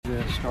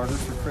starter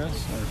for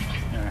Chris?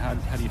 Or how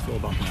do you feel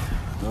about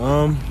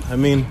that? I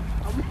mean,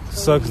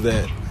 sucks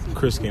that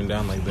Chris came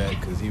down like that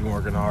because he's been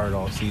working hard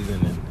all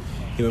season and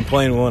he's been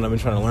playing well, and I've been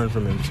trying to learn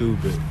from him too.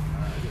 But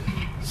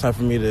it's time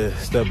for me to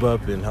step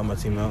up and help my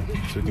team out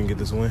so we can get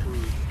this win.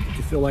 Do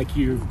you feel like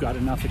you've got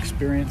enough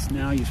experience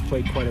now? You've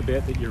played quite a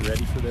bit that you're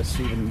ready for this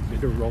even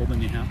bigger role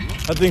than you have?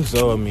 I think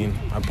so. I mean,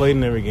 I played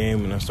in every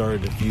game and I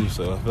started a few,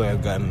 so I feel like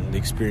I've gotten the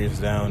experience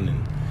down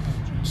and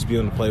just be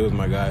able to play with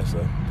my guys. So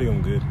I think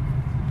I'm good.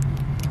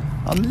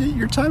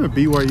 Your time at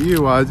BYU,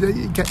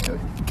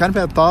 you kind of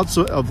had thoughts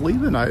of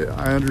leaving, I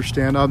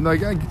understand.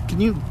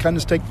 Can you kind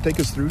of take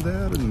us through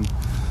that?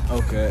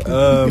 Okay.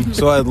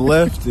 So I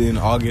left in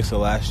August of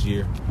last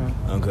year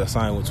because I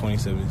signed with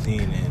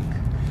 2017, and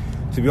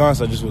to be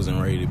honest, I just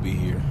wasn't ready to be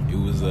here. It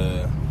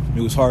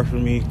was hard for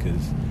me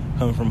because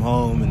coming from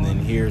home and then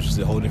here it's just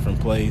a whole different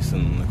place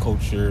and the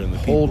culture and the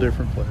people. Whole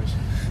different place.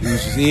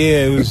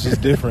 It was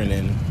just different,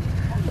 and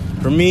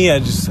for me,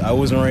 I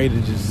wasn't ready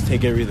to just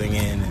take everything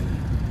in.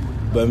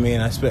 But I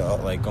mean, I spent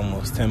like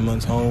almost 10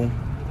 months home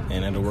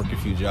and had to work a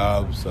few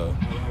jobs, so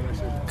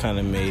kind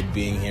of made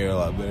being here a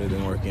lot better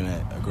than working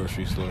at a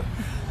grocery store.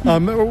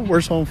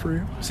 Where's home for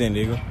you? San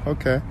Diego.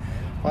 Okay.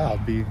 Wow,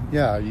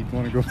 you'd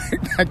want to go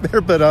back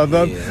there, but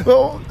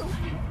well,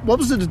 what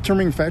was the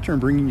determining factor in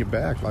bringing you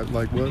back?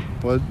 Like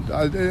what?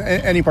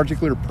 Any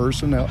particular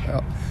person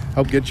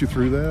help get you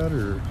through that,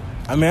 or?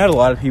 I mean, I had a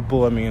lot of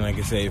people. I mean, like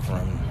I say,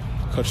 from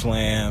Coach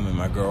Lamb and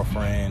my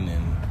girlfriend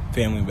and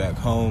family back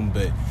home,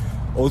 but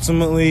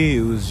ultimately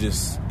it was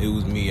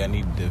me. I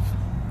needed to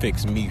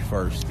fix me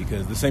first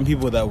because the same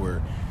people that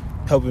were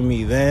helping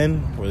me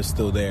then were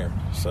still there.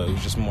 So it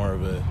was just more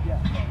of a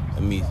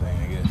me thing,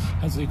 I guess.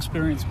 Has the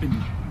experience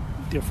been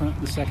different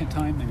the second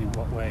time, and in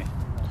what way?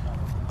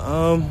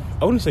 I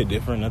wouldn't say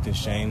different.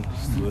 Nothing's changed.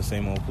 Still the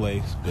same old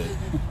place.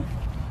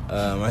 But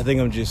I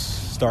think I'm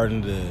just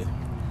starting to,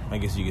 I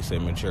guess you could say,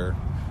 mature.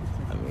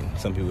 I mean,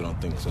 some people don't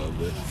think so,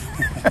 but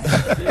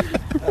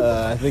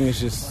I think it's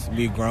just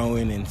me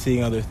growing and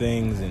seeing other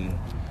things and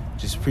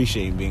just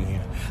appreciating being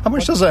here. How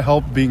much does that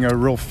help being a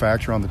real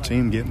factor on the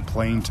team, getting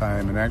playing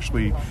time and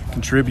actually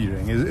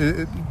contributing?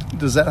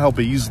 Does that help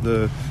ease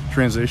the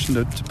transition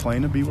to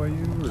playing at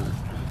BYU?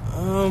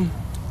 Or?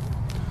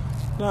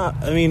 No,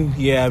 I mean,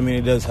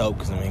 it does help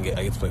because I get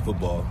to play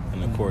football,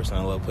 and of course, I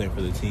love playing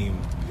for the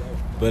team.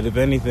 But if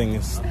anything,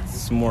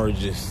 it's more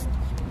just,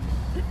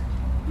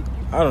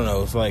 I don't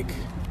know. It's like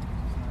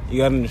you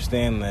got to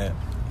understand that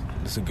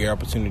it's a great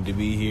opportunity to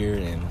be here,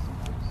 and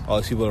all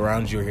these people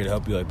around you are here to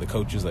help you, like the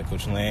coaches, like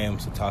Coach Lamb,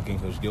 Sataki,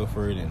 and Coach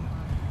Guilford, and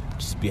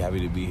just be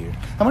happy to be here.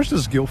 How much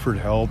does Guilford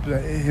help?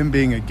 Him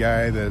being a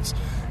guy that's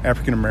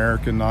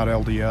African-American, not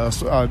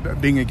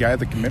LDS, being a guy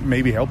that can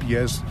maybe help you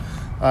guys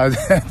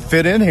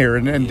fit in here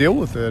and deal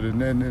with it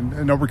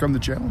and overcome the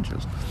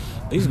challenges.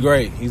 He's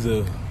great. He's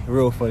a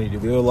real funny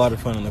dude. We have a lot of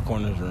fun in the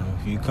corners room.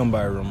 If you come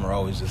by a room, we're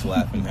always just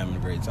laughing, having a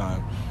great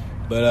time.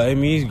 But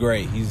he's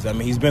great. He's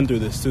been through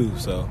this too,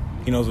 so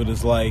he knows what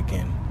it's like,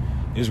 and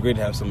it's great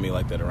to have somebody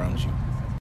like that around you.